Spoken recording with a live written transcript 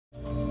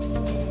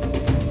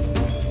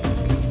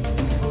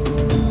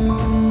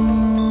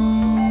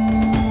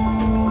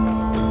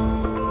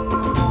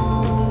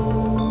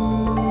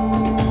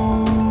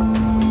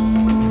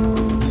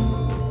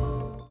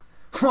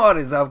What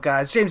is up,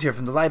 guys? James here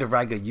from the Light of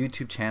Raga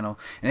YouTube channel,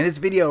 and in this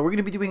video we're going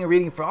to be doing a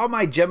reading for all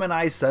my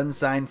Gemini Sun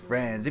sign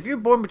friends. If you're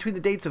born between the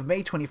dates of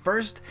May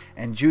 21st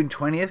and June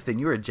 20th, then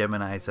you're a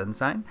Gemini Sun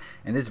sign,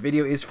 and this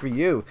video is for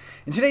you.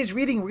 In today's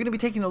reading, we're going to be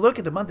taking a look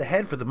at the month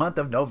ahead for the month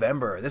of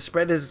November. This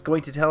spread is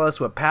going to tell us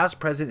what past,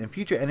 present, and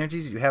future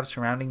energies you have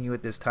surrounding you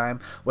at this time,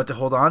 what to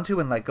hold on to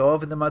and let go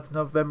of in the month of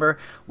November,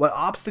 what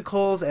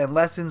obstacles and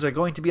lessons are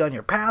going to be on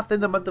your path in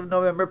the month of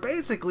November.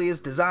 Basically, it's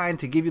designed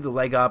to give you the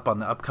leg up on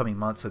the upcoming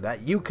month so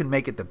that you can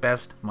make it the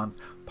best month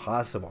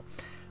possible.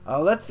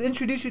 Let's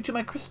introduce you to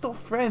my crystal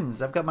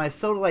friends. I've got my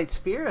sodalite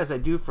sphere, as I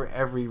do for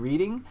every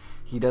reading.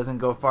 He doesn't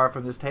go far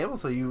from this table,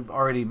 so you've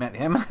already met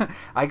him.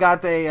 I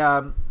got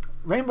a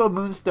rainbow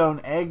moonstone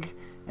egg,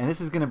 and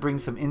this is going to bring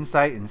some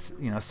insight and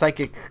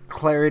psychic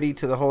clarity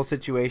to the whole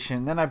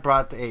situation. Then I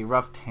brought a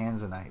rough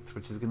tanzanite,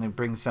 which is going to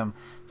bring some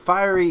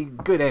fiery,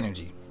 good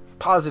energy,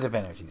 positive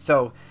energy.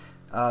 So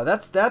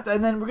that's that,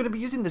 and then we're going to be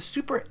using the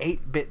Super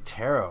 8-Bit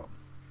Tarot.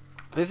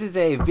 This is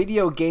a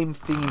video game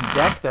themed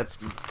deck that's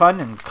fun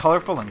and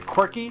colorful and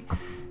quirky.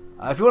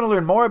 If you want to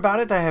learn more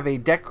about it, I have a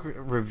deck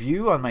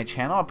review on my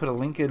channel. I'll put a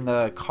link in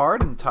the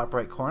card in the top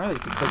right corner that you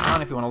can click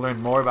on if you want to learn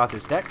more about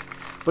this deck.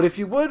 But if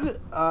you would,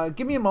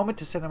 give me a moment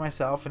to center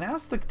myself and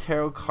ask the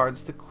tarot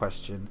cards the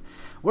question: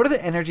 what are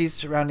the energies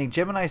surrounding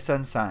Gemini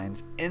Sun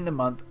signs in the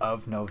month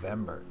of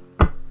November?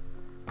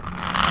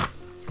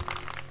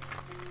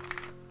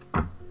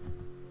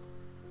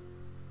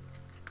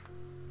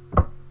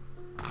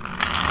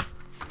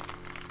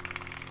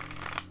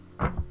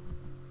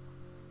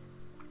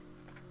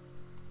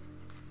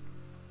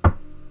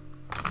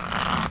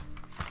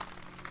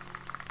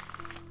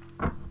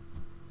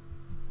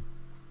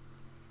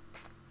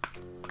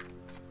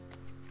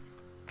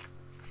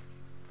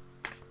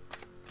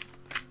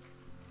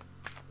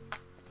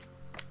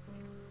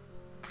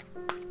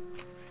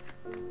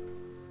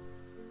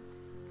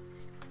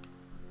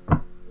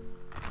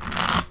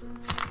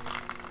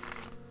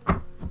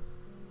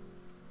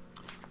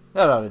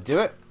 That ought to do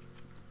it.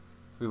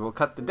 We will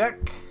cut the deck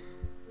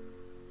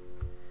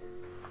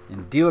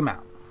and deal them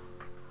out.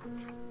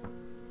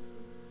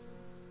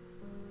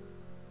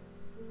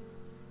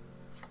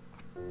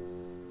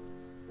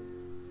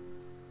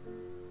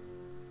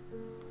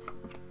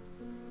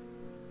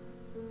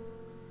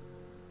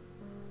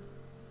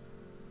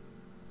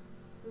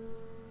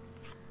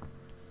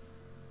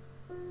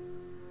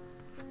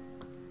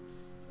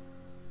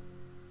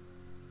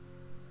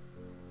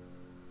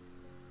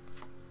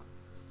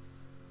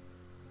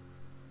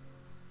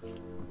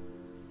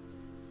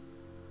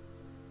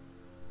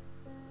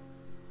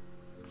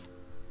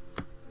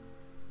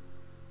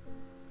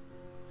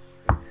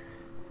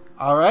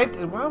 Alright,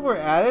 and while we're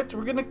at it,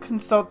 we're going to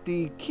consult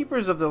the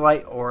Keepers of the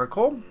Light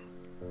Oracle.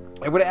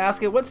 I'm going to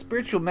ask it what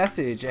spiritual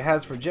message it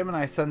has for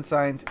Gemini Sun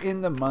signs in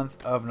the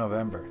month of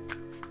November.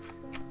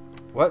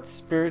 What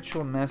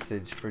spiritual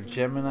message for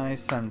Gemini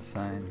Sun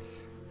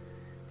signs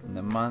in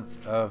the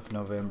month of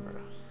November?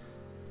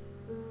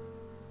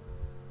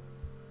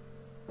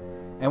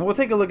 And we'll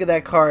take a look at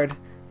that card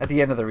at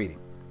the end of the reading.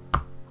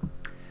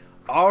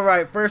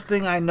 Alright, first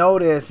thing I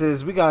notice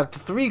is we got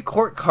 3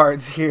 court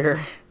cards here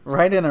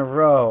right in a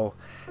row.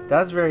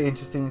 That's very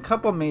interesting. A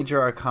couple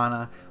major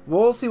arcana.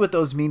 We'll see what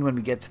those mean when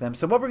we get to them.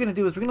 So what we're going to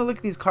do is we're going to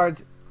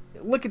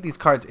look at these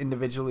cards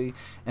individually,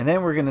 and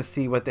then we're going to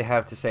see what they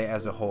have to say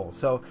as a whole.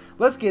 So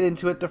let's get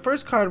into it. The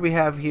first card we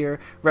have here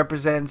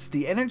represents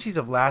the energies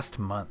of last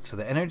month. So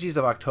the energies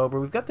of October.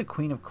 We've got the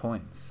Queen of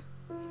Coins.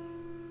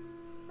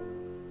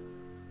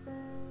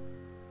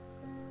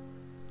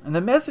 And the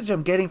message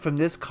I'm getting from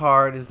this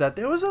card is that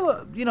there was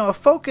a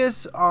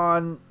focus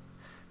on,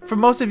 for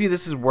most of you,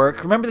 this is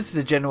work. Remember, this is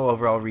a general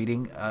overall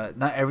reading.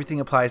 Not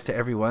everything applies to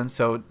everyone.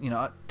 So,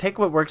 take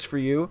what works for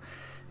you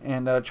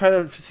and try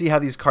to see how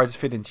these cards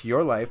fit into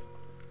your life.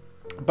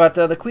 But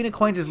the Queen of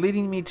Coins is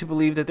leading me to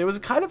believe that there was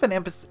kind of an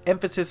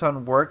emphasis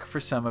on work for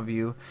some of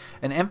you.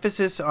 An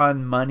emphasis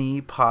on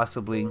money,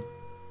 possibly.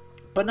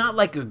 But not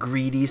like a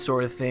greedy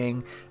sort of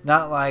thing.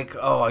 Not like,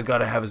 oh, I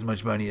gotta have as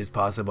much money as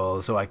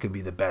possible so I can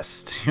be the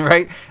best,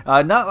 right?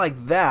 Not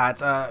like that.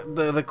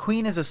 The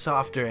Queen is a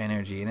softer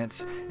energy, and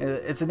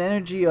it's an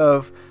energy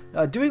of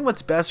doing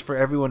what's best for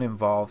everyone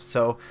involved.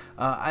 So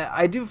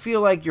I do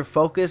feel like your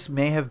focus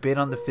may have been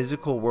on the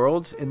physical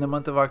world in the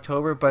month of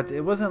October, but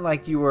it wasn't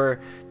like you were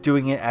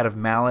doing it out of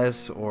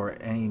malice or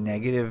any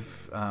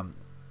negative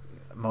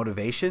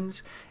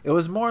motivations. It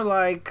was more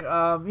like it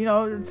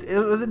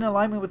was in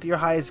alignment with your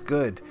highest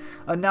good.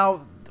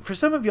 Now for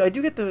some of you, I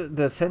do get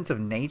the sense of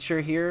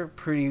nature here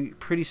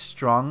pretty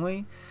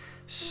strongly.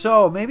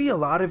 So maybe a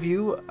lot of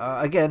you,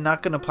 again,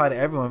 not going to apply to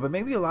everyone, but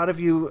maybe a lot of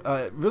you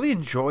really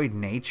enjoyed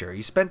nature.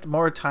 You spent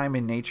more time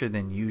in nature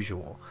than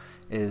usual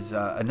is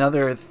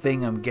another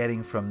thing I'm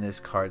getting from this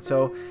card.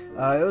 So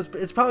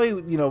it's probably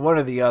one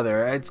or the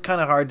other. It's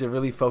kind of hard to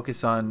really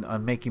focus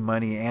on making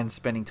money and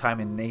spending time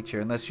in nature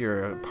unless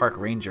you're a park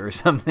ranger or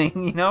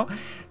something,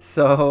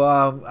 So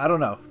I don't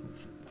know.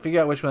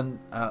 Figure out which one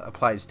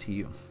applies to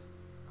you.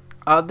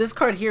 This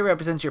card here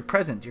represents your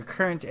present, your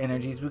current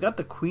energies. We got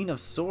the Queen of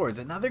Swords,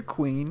 another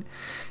queen.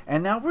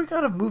 And now we've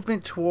got a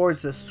movement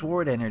towards the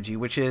sword energy,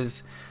 which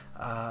is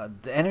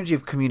the energy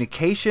of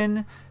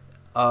communication,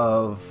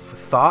 of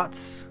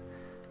thoughts,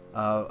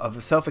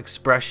 of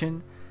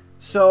self-expression.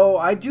 So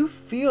I do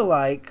feel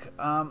like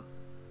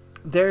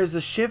there's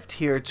a shift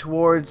here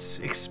towards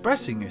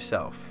expressing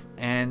yourself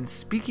and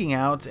speaking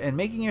out and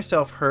making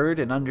yourself heard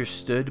and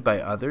understood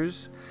by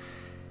others.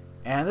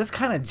 And that's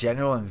kind of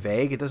general and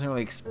vague. It doesn't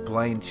really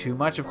explain too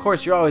much. Of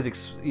course, you're always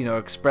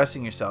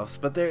expressing yourselves,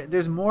 but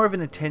there's more of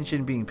an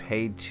attention being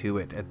paid to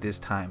it at this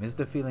time, is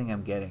the feeling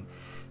I'm getting.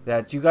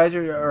 That you guys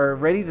are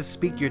ready to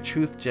speak your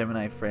truth,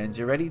 Gemini friends.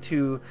 You're ready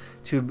to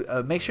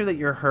make sure that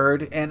you're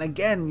heard. And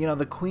again,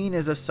 the Queen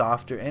is a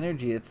softer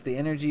energy. It's the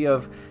energy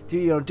of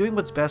doing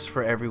what's best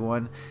for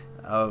everyone,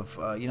 of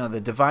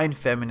the divine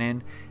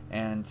feminine.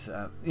 And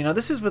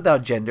this is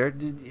without gender.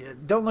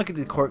 Don't look at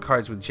the court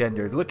cards with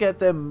gender. Look at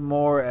them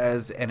more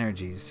as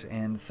energies.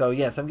 And so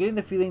yes, I'm getting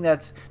the feeling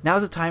that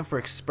now's the time for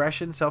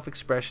expression,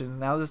 self-expression.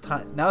 Now's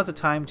the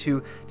time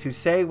to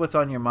say what's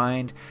on your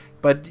mind.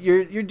 But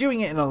you're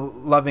doing it in a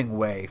loving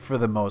way for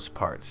the most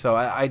part. So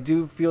I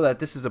do feel that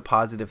this is a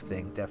positive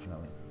thing,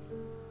 definitely.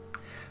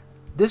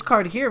 This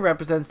card here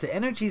represents the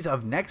energies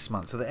of next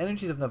month. So the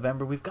energies of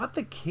November. We've got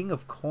the King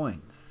of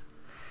Coins.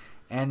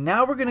 And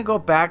now we're going to go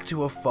back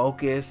to a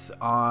focus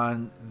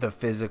on the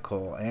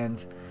physical.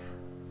 And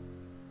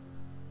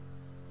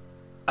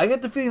I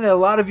get the feeling that a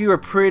lot of you are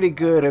pretty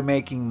good at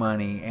making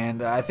money.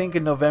 And I think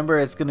in November,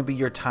 it's going to be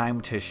your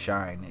time to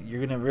shine.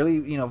 You're going to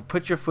really,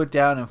 put your foot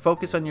down and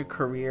focus on your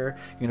career.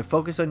 You're going to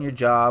focus on your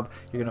job.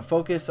 You're going to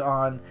focus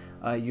on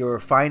your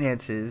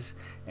finances.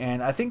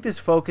 And I think this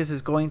focus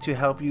is going to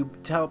help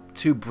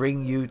to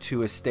bring you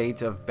to a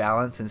state of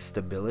balance and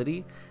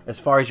stability as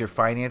far as your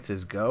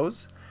finances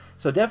goes.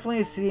 So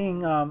definitely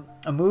seeing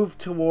a move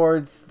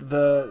towards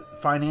the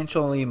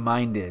financially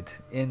minded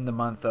in the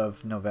month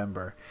of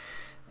November.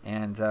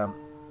 And,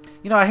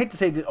 I hate to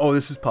say that, oh,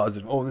 this is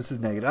positive, oh, this is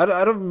negative.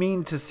 I don't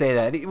mean to say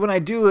that. When I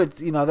do it,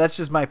 that's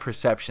just my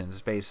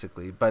perceptions,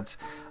 basically. But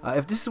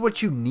if this is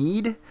what you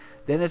need,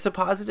 then it's a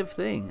positive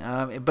thing.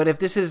 But if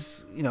this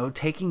is,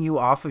 taking you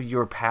off of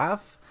your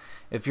path,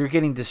 if you're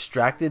getting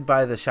distracted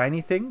by the shiny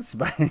things,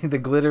 by the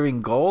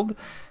glittering gold,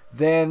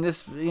 then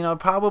this,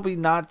 probably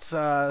not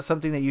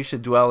something that you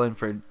should dwell in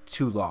for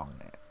too long.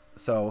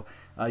 So,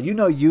 you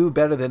know you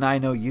better than I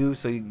know you.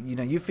 So,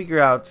 you figure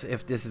out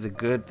if this is a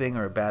good thing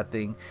or a bad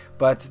thing.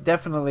 But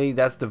definitely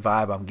that's the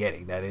vibe I'm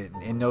getting. That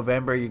in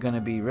November, you're going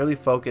to be really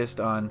focused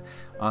on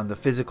the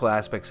physical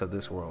aspects of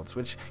this world.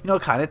 Which,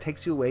 kind of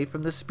takes you away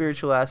from the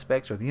spiritual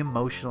aspects or the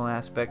emotional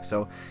aspects.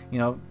 So,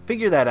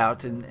 figure that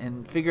out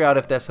and figure out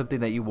if that's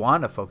something that you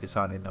want to focus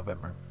on in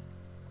November.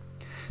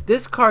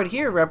 This card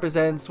here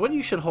represents what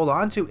you should hold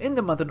on to in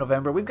the month of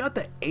November. We've got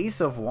the Ace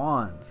of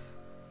Wands.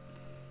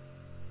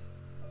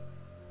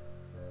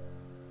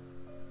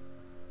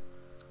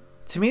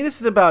 To me,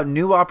 this is about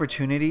new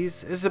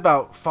opportunities. This is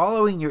about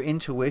following your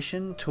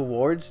intuition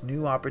towards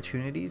new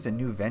opportunities and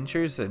new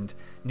ventures and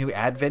new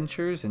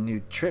adventures and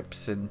new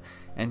trips. And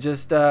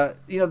just, the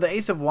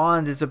Ace of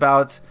Wands is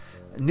about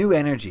new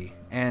energy.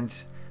 And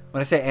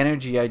when I say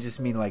energy, I just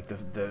mean like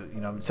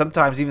the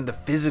sometimes even the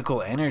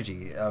physical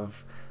energy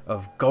of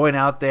going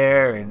out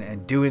there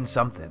and doing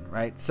something,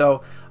 right?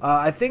 So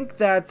I think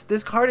that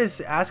this card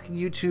is asking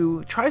you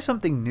to try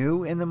something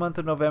new in the month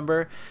of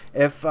November.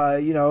 If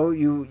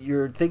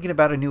you're thinking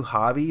about a new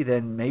hobby,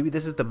 then maybe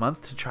this is the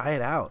month to try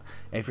it out.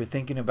 If you're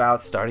thinking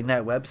about starting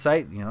that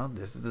website,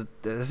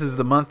 this is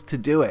the month to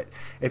do it.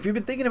 If you've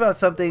been thinking about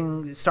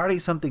starting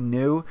something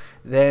new,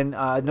 then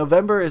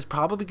November is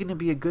probably going to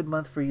be a good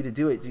month for you to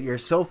do it. You're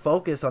so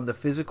focused on the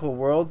physical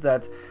world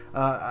that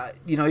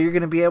you're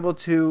going to be able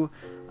to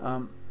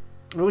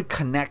really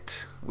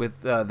connect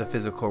with the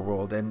physical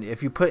world. And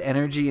if you put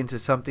energy into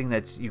something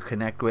that you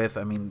connect with,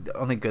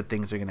 only good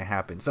things are going to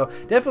happen. So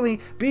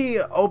definitely be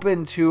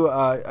open to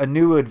a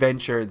new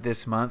adventure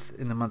this month,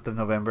 in the month of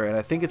November, and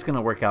I think it's going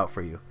to work out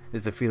for you,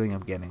 is the feeling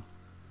I'm getting.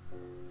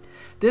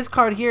 This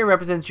card here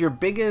represents your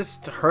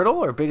biggest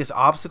hurdle or biggest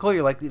obstacle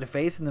you're likely to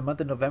face in the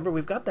month of November.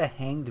 We've got the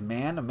Hanged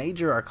Man, a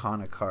major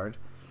arcana card.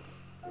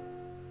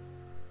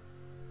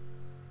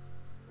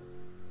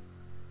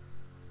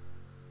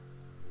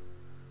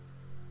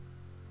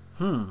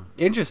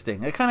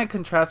 Interesting. It kind of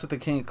contrasts with the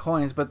King of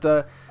Coins, but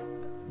the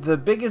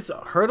biggest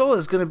hurdle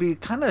is going to be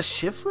kind of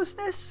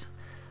shiftlessness.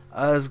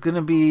 Is going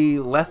to be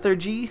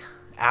lethargy,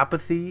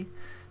 apathy,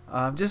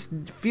 just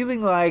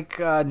feeling like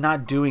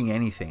not doing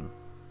anything.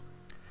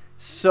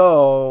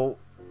 So,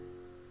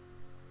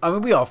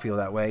 we all feel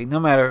that way. No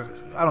matter,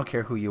 I don't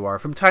care who you are.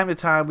 From time to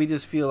time, we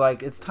just feel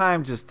like it's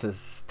time just to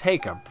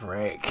take a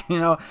break.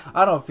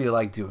 I don't feel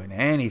like doing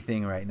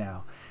anything right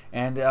now,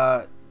 and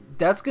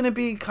that's going to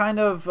be kind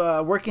of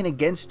working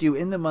against you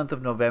in the month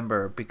of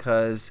November,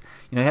 because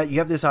you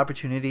have this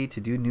opportunity to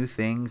do new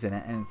things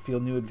and feel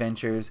new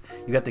adventures.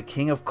 You got the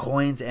King of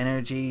Coins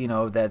energy,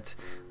 that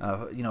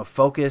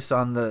focus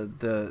on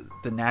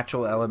the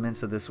natural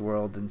elements of this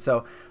world, and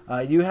so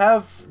you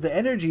have the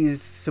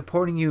energies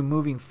supporting you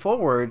moving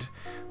forward.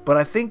 But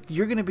I think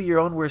you're going to be your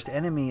own worst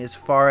enemy as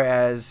far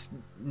as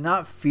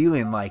not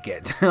feeling like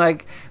it,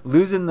 like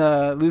losing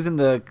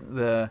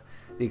the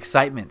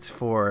excitement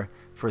for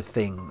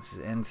things.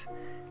 And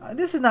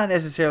this is not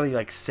necessarily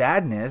like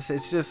sadness,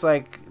 it's just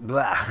like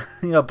blah,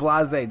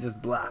 blase,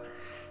 just blah.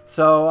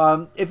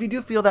 So if you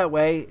do feel that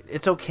way,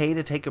 it's okay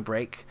to take a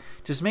break.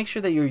 Just make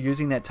sure that you're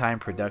using that time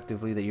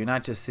productively, that you're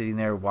not just sitting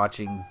there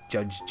watching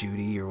Judge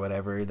Judy or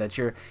whatever, that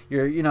you're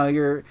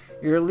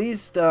at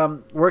least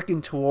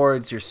working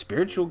towards your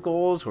spiritual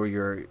goals or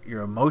your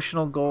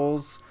emotional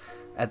goals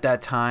at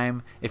that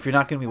time, if you're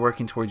not going to be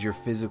working towards your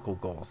physical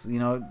goals,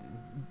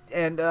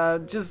 and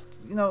just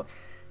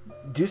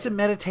do some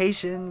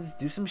meditations,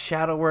 do some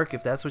shadow work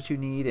if that's what you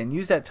need, and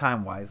use that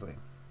time wisely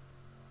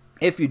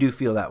if you do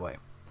feel that way.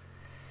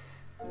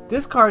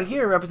 This card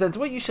here represents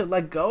what you should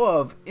let go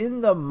of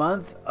in the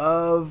month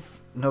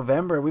of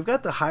November. We've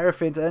got the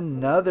Hierophant,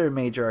 another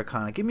major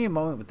arcana. Give me a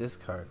moment with this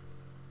card.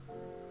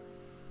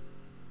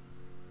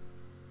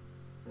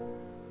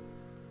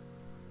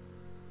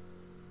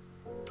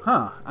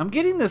 I'm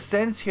getting the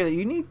sense here that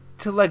you need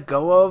to let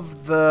go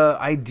of the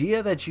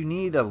idea that you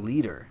need a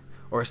leader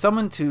or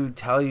someone to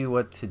tell you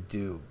what to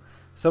do,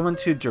 someone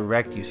to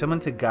direct you, someone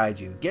to guide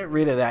you. Get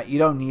rid of that. You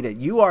don't need it.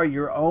 You are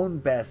your own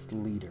best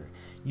leader.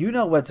 You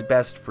know what's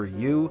best for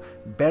you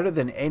better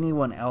than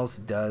anyone else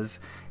does.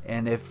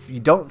 And if you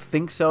don't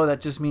think so, that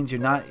just means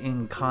you're not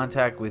in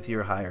contact with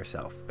your higher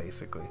self,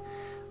 basically.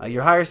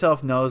 Your higher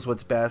self knows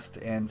what's best,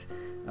 and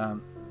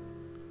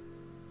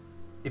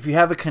if you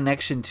have a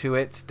connection to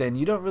it, then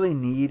you don't really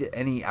need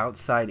any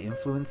outside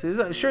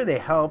influences. Sure, they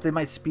help. They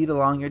might speed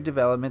along your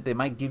development. They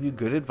might give you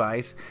good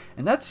advice,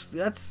 and that's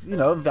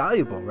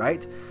valuable,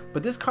 right?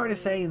 But this card is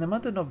saying in the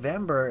month of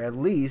November, at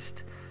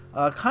least,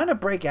 kind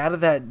of break out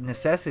of that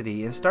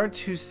necessity and start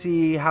to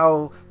see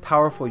how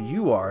powerful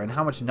you are and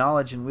how much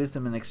knowledge and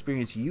wisdom and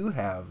experience you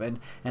have, and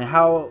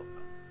how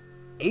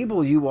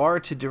able you are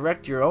to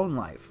direct your own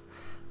life.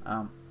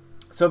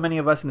 So many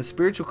of us in the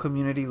spiritual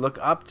community look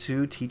up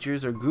to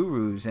teachers or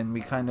gurus, and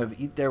we kind of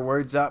eat their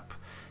words up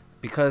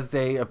because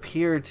they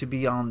appear to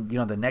be on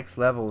the next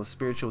level of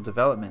spiritual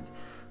development.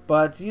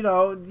 But you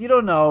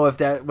don't know if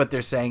what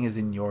they're saying is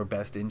in your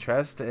best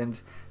interest.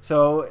 And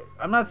so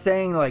I'm not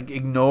saying like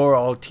ignore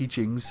all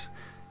teachings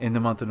in the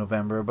month of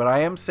November, but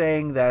I am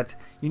saying that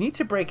you need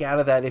to break out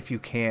of that if you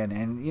can,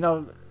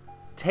 and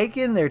take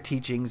in their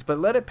teachings, but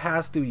let it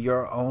pass through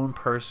your own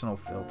personal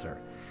filter,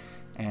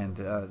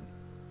 and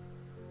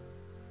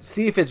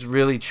see if it's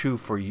really true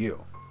for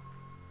you.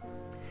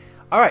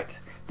 Alright,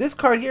 this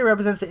card here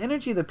represents the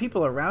energy of the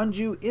people around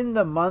you in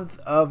the month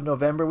of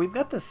November. We've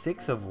got the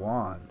Six of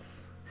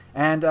Wands.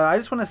 And I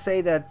just want to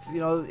say that,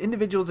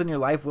 individuals in your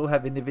life will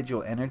have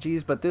individual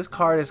energies, but this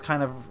card is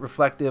kind of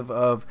reflective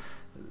of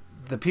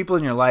the people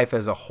in your life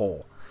as a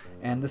whole.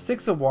 And the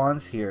Six of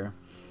Wands here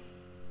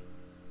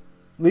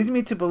leads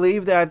me to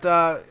believe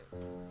that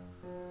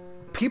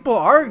people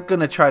are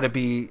going to try to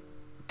be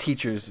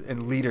teachers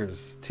and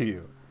leaders to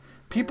you.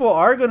 People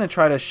are going to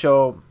try to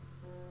show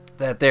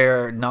that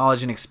their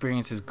knowledge and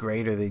experience is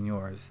greater than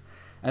yours.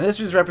 And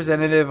this is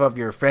representative of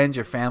your friends,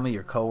 your family,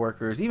 your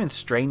coworkers, even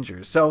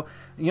strangers. So,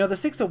 the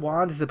Six of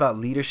Wands is about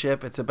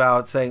leadership. It's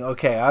about saying,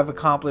 okay, I've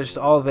accomplished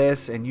all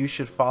this and you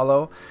should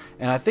follow.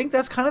 And I think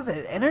that's kind of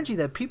the energy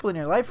that people in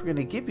your life are going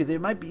to give you. They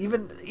might be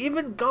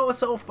even go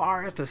so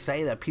far as to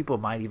say that people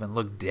might even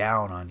look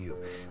down on you,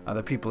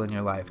 the people in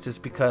your life,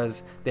 just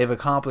because they've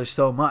accomplished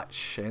so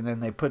much. And then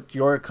they put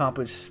your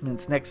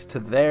accomplishments next to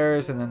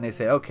theirs, and then they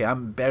say, okay,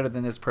 I'm better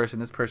than this person.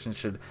 This person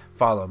should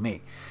follow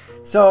me.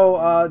 So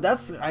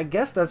I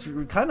guess that's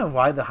kind of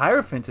why the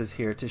Hierophant is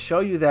here, to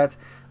show you that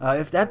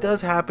if that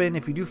does happen,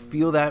 if you do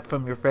feel that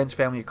from your friends,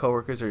 family, your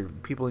coworkers, or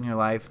people in your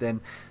life,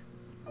 then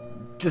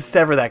just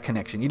sever that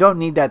connection. You don't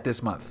need that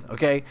this month,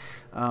 okay?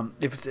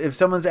 If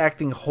someone's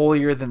acting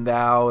holier than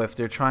thou, if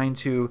they're trying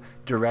to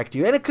direct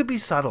you, and it could be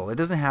subtle. It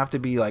doesn't have to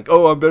be like,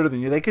 oh, I'm better than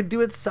you. They could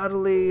do it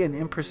subtly and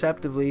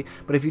imperceptibly,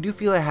 but if you do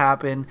feel it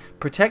happen,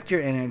 protect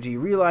your energy.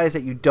 Realize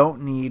that you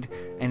don't need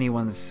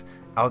anyone's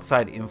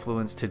outside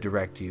influence to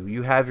direct you.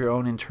 You have your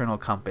own internal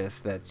compass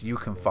that you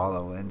can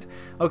follow, and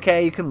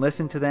okay, you can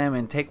listen to them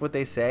and take what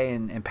they say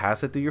and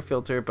pass it through your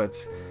filter,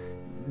 but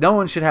no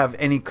one should have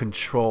any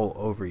control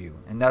over you,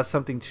 and that's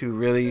something to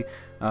really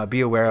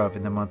be aware of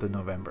in the month of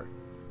November.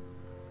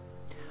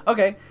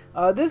 Okay,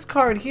 this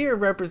card here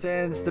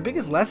represents the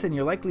biggest lesson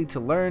you're likely to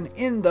learn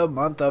in the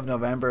month of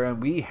November,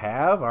 and we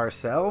have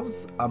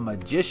ourselves a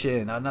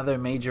Magician, another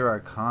major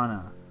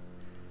arcana.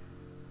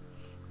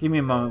 Give me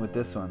a moment with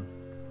this one.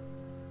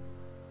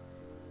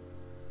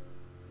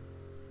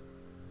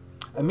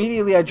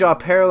 Immediately I draw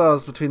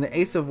parallels between the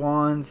Ace of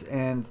Wands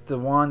and the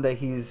wand that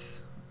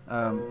he's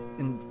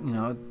and you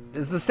know,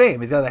 it's the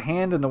same. He's got a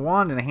hand in the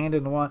wand and a hand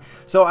in the wand.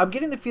 So I'm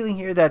getting the feeling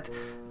here that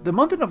the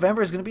month of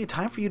November is going to be a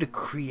time for you to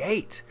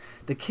create.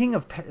 The King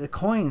of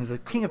Coins, the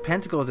King of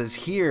Pentacles is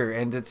here,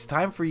 and it's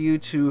time for you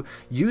to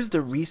use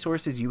the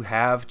resources you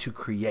have to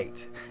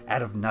create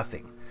out of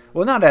nothing.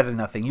 Well, not out of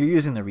nothing. You're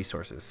using the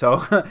resources.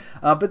 So,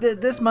 but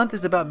this month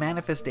is about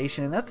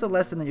manifestation, and that's the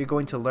lesson that you're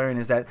going to learn,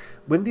 is that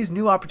when these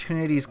new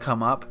opportunities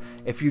come up,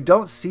 if you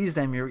don't seize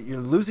them, you're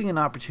losing an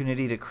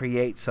opportunity to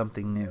create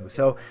something new.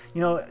 So,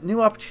 you know,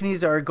 new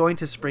opportunities are going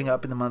to spring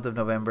up in the month of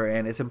November,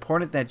 and it's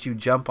important that you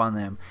jump on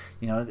them,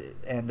 you know,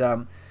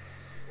 and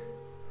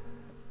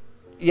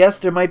yes,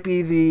 there might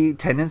be the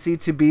tendency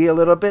to be a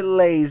little bit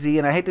lazy,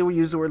 and I hate to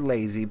use the word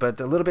lazy, but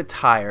a little bit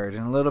tired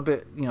and a little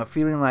bit, you know,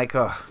 feeling like,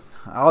 oh,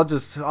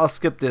 I'll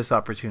skip this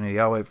opportunity.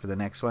 I'll wait for the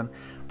next one.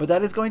 But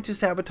that is going to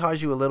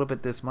sabotage you a little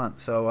bit this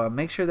month. So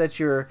make sure that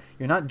you're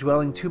not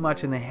dwelling too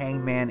much in the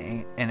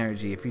hangman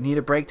energy. If you need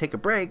a break, take a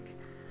break,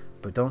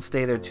 but don't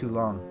stay there too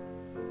long.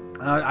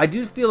 I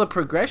do feel a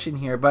progression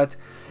here, but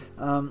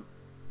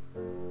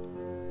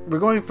we're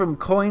going from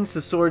coins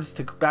to swords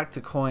to back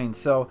to coins.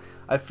 So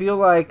I feel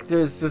like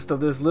there's just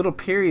this little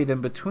period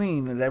in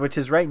between, which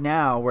is right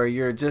now, where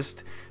you're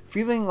just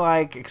feeling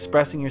like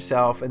expressing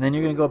yourself, and then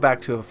you're going to go back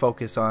to a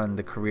focus on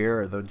the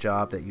career or the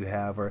job that you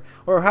have, or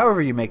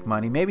however you make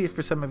money. Maybe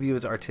for some of you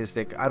it's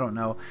artistic. I don't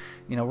know.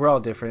 You know, we're all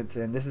different,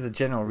 and this is a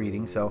general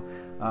reading. So,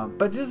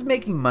 but just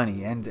making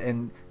money,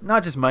 and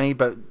not just money,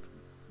 but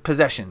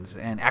possessions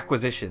and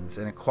acquisitions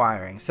and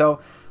acquiring. So,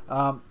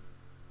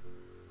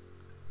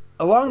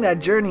 along that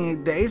journey,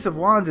 the Ace of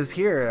Wands is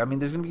here. I mean,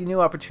 there's going to be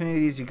new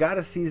opportunities. You got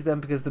to seize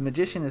them, because the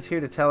Magician is here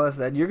to tell us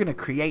that you're going to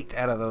create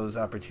out of those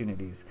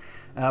opportunities.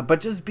 But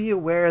just be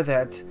aware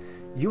that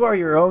you are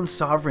your own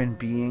sovereign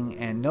being,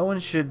 and no one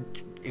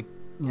should, you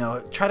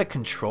know, try to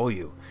control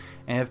you.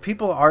 And if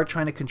people are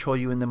trying to control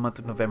you in the month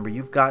of November,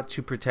 you've got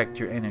to protect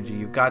your energy.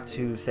 You've got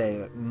to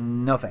say,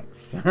 no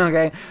thanks.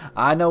 Okay?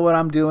 I know what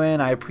I'm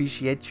doing. I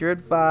appreciate your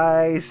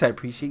advice. I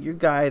appreciate your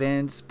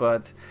guidance,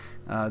 but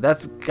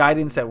that's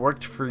guidance that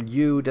worked for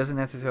you. Doesn't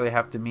necessarily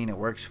have to mean it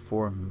works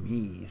for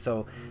me.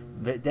 So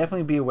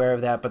definitely be aware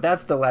of that. But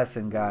that's the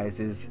lesson, guys,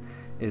 is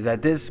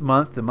that this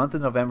month, the month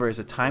of November, is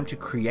a time to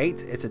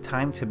create. It's a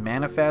time to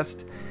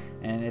manifest,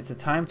 and it's a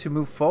time to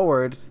move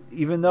forward.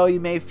 Even though you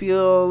may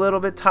feel a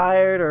little bit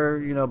tired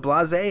or, you know,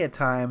 blasé at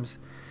times,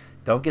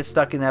 don't get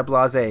stuck in that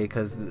blasé,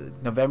 because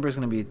November is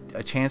going to be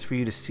a chance for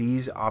you to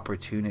seize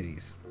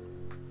opportunities.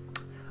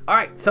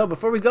 Alright, so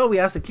before we go, we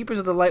asked the Keepers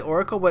of the Light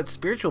Oracle what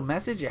spiritual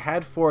message it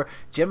had for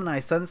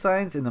Gemini Sun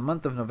signs in the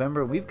month of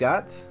November. We've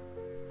got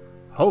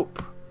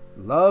hope,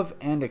 love,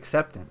 and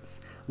acceptance.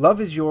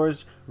 Love is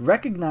yours.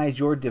 Recognize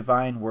your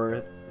divine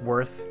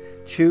worth.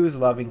 Choose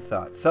loving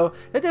thoughts. So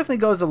that definitely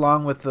goes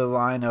along with the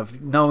line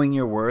of knowing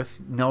your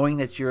worth, knowing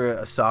that you're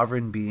a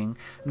sovereign being,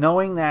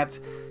 knowing that,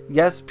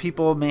 yes,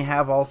 people may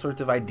have all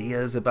sorts of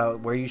ideas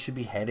about where you should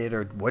be headed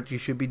or what you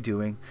should be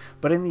doing,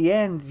 but in the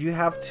end, you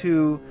have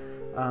to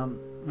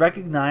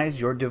recognize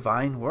your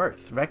divine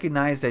worth.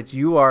 Recognize that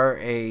you are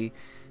an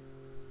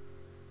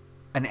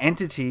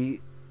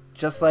entity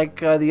just like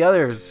the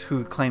others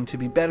who claim to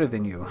be better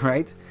than you,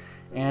 right?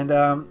 And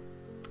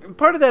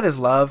part of that is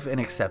love and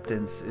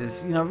acceptance,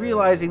 is, you know,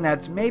 realizing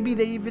that maybe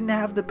they even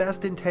have the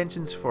best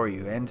intentions for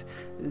you, and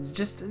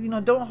just, you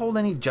know, don't hold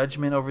any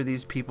judgment over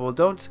these people.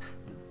 Don't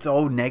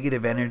throw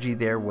negative energy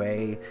their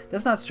way.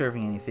 That's not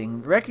serving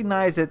anything.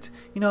 Recognize that,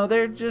 you know,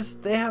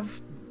 they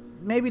have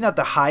maybe not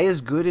the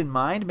highest good in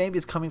mind. Maybe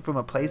it's coming from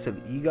a place of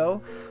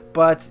ego,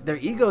 but their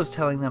ego is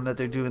telling them that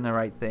they're doing the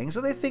right thing, so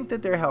they think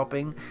that they're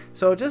helping.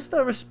 So just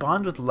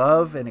respond with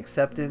love and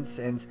acceptance,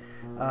 and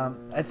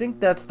I think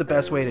that's the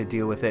best way to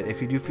deal with it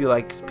if you do feel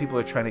like people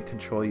are trying to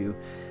control you.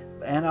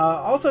 And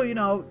also, you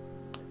know,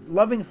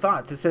 loving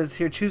thoughts. It says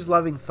here, choose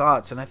loving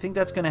thoughts, and I think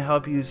that's going to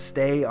help you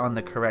stay on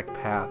the correct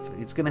path.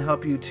 It's going to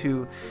help you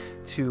to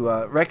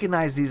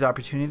recognize these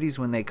opportunities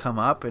when they come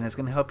up, and it's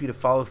going to help you to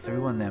follow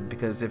through on them,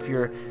 because if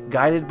you're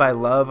guided by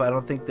love, I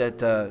don't think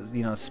that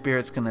you know,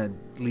 Spirit's going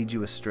to lead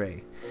you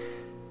astray.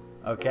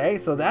 Okay,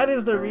 so that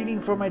is the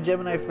reading for my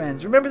Gemini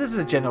friends. Remember, this is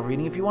a general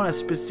reading. If you want a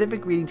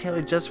specific reading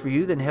tailored just for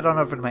you, then head on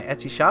over to my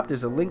Etsy shop.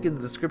 There's a link in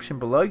the description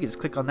below. You can just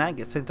click on that and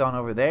get sent on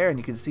over there, and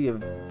you can see a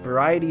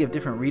variety of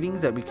different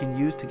readings that we can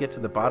use to get to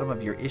the bottom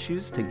of your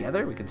issues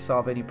together. We can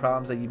solve any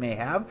problems that you may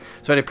have.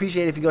 So I'd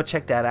appreciate it if you go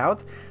check that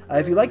out.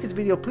 If you like this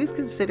video, please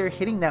consider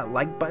hitting that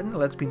like button. It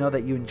lets me know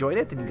that you enjoyed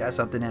it and you got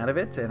something out of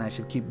it, and I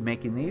should keep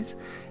making these.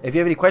 If you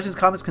have any questions,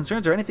 comments,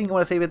 concerns, or anything you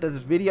want to say about this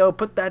video,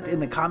 put that in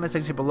the comment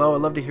section below.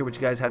 I'd love to hear what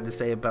you guys have to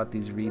say about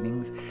these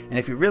readings. And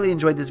if you really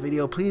enjoyed this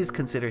video, please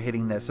consider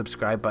hitting that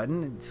subscribe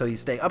button so you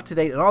stay up to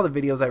date on all the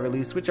videos I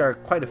release, which are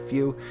quite a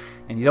few,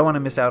 and you don't want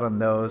to miss out on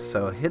those.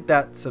 So hit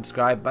that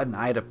subscribe button.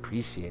 I'd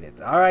appreciate it.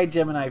 Alright,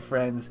 Gemini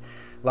friends,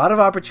 a lot of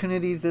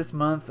opportunities this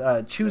month.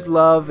 Choose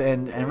love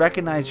and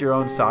recognize your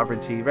own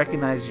sovereignty.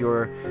 Recognize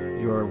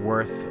your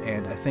worth,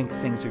 and I think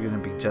things are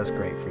going to be just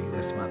great for you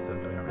this month of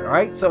November.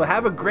 Alright, so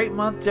have a great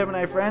month,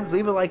 Gemini friends.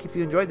 Leave a like if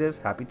you enjoyed this.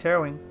 Happy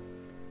taroting.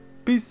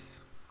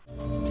 Peace.